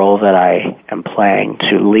play the role that I am playing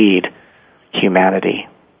to lead humanity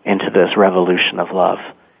into this revolution of love.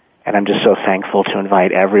 And I'm just so thankful to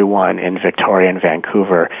invite everyone in Victoria and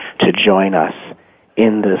Vancouver to join us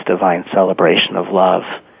in this divine celebration of love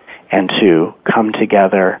and to come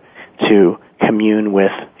together to commune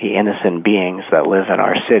with the innocent beings that live in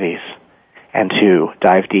our cities and to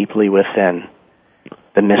dive deeply within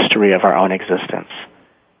the mystery of our own existence.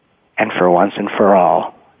 And for once and for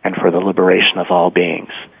all, and for the liberation of all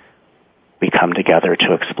beings, we come together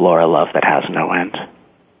to explore a love that has no end.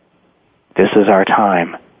 This is our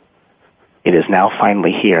time. It is now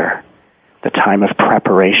finally here. The time of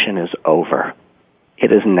preparation is over.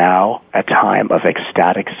 It is now a time of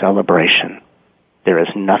ecstatic celebration. There is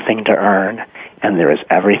nothing to earn, and there is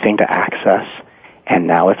everything to access, and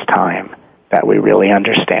now it's time that we really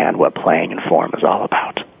understand what playing in form is all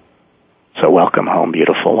about. So welcome home,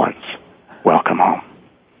 beautiful ones. Welcome home.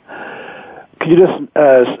 Could you just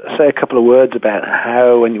say a couple of words about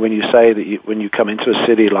how, when you say that when you come into a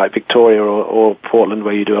city like Victoria or Portland,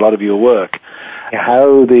 where you do a lot of your work,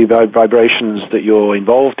 how the vibrations that you're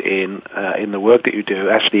involved in the work that you do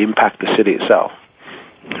actually impact the city itself?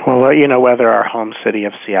 Well, whether our home city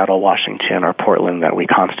of Seattle, Washington, or Portland that we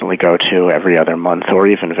constantly go to every other month, or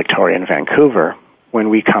even Victoria and Vancouver, when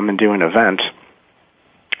we come and do an event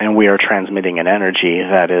and we are transmitting an energy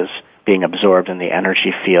that is being absorbed in the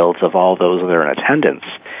energy fields of all those that are in attendance,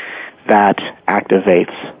 that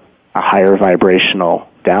activates a higher vibrational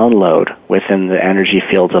download within the energy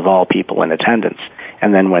fields of all people in attendance.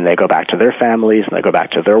 And then when they go back to their families and they go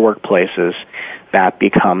back to their workplaces, that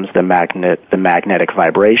becomes the magnetic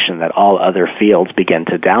vibration that all other fields begin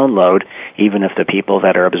to download, even if the people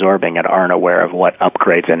that are absorbing it aren't aware of what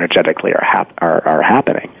upgrades energetically are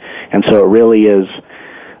happening. And so it really is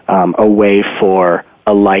a way for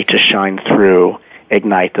a light to shine through,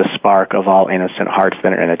 ignite the spark of all innocent hearts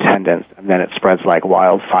that are in attendance, and then it spreads like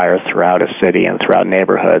wildfire throughout a city and throughout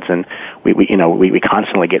neighborhoods. And we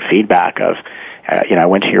constantly get feedback of, I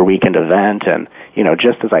went to your weekend event, and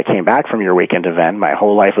just as I came back from your weekend event, my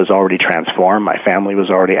whole life was already transformed. My family was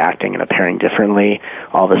already acting and appearing differently.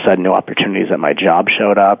 All of a sudden, new opportunities at my job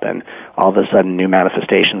showed up, and all of a sudden, new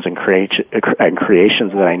manifestations and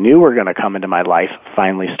creations that I knew were going to come into my life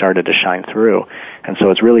finally started to shine through. And so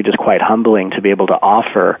it's really just quite humbling to be able to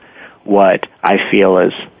offer what I feel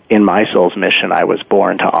is in my soul's mission I was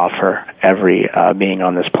born to offer every being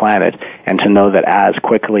on this planet, and to know that as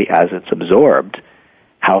quickly as it's absorbed,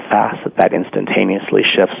 how fast that instantaneously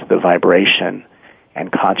shifts the vibration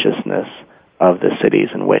and consciousness of the cities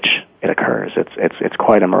in which it occurs. It's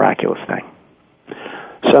quite a miraculous thing.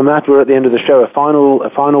 So, Matt, we're at the end of the show. A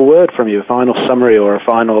final word from you, a final summary or a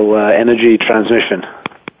final energy transmission.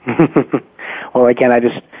 Well, again, I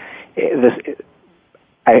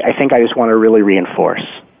think I just want to really reinforce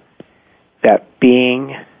that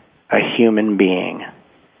being a human being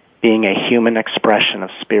a human expression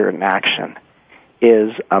of spirit and action,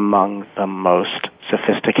 is among the most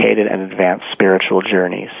sophisticated and advanced spiritual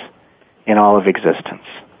journeys in all of existence.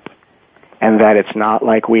 And that it's not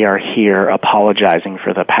like we are here apologizing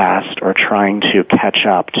for the past or trying to catch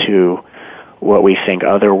up to what we think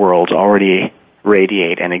other worlds already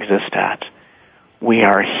radiate and exist at. We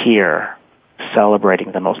are here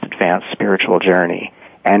celebrating the most advanced spiritual journey.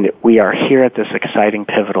 And we are here at this exciting,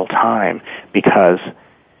 pivotal time because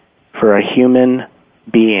for a human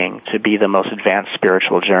being to be the most advanced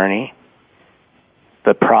spiritual journey,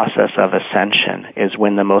 the process of ascension is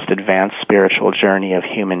when the most advanced spiritual journey of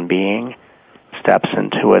human being steps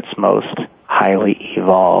into its most highly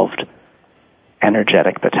evolved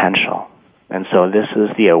energetic potential. And so this is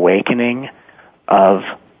the awakening of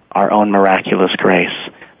our own miraculous grace.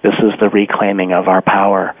 This is the reclaiming of our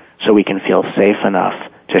power so we can feel safe enough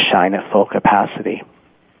to shine at full capacity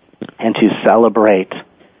and to celebrate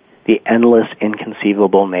the endless,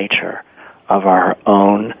 inconceivable nature of our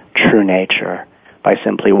own true nature by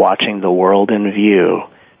simply watching the world in view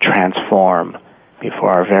transform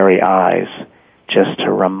before our very eyes, just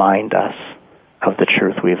to remind us of the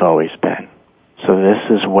truth we've always been. So this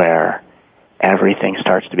is where everything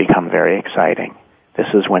starts to become very exciting.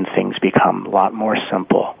 This is when things become a lot more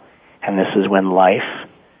simple, and this is when life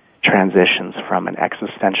transitions from an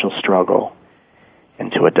existential struggle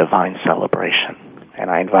into a divine celebration. And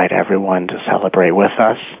I invite everyone to celebrate with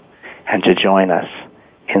us and to join us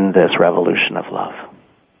in this revolution of love.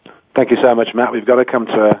 Thank you so much, Matt. We've got to come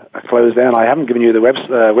to a close down. I haven't given you the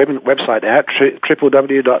website out.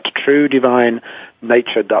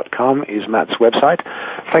 www.truedivinenature.com is Matt's website.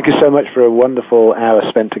 Thank you so much for a wonderful hour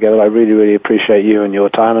spent together. I really, really appreciate you and your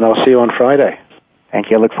time, and I'll see you on Friday. Thank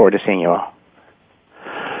you. I look forward to seeing you all.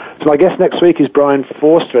 So my guest next week is Brian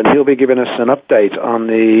Forster, and he'll be giving us an update on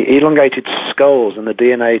the elongated skulls and the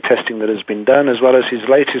DNA testing that has been done, as well as his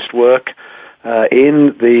latest work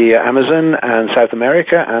in the Amazon and South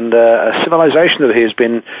America, and a civilization that he has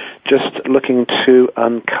been just looking to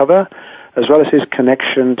uncover, as well as his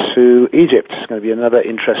connection to Egypt. It's going to be another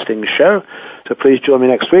interesting show. So please join me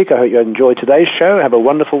next week. I hope you enjoyed today's show. Have a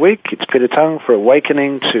wonderful week. It's Peter Tung for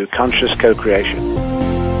Awakening to Conscious Co-Creation.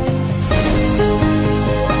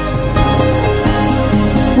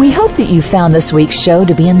 We hope that you found this week's show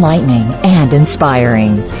to be enlightening and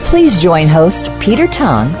inspiring. Please join host Peter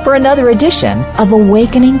Tung for another edition of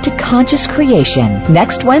Awakening to Conscious Creation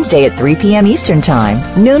next Wednesday at 3 p.m. Eastern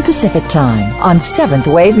Time, noon Pacific Time on 7th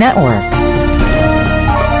Wave Network.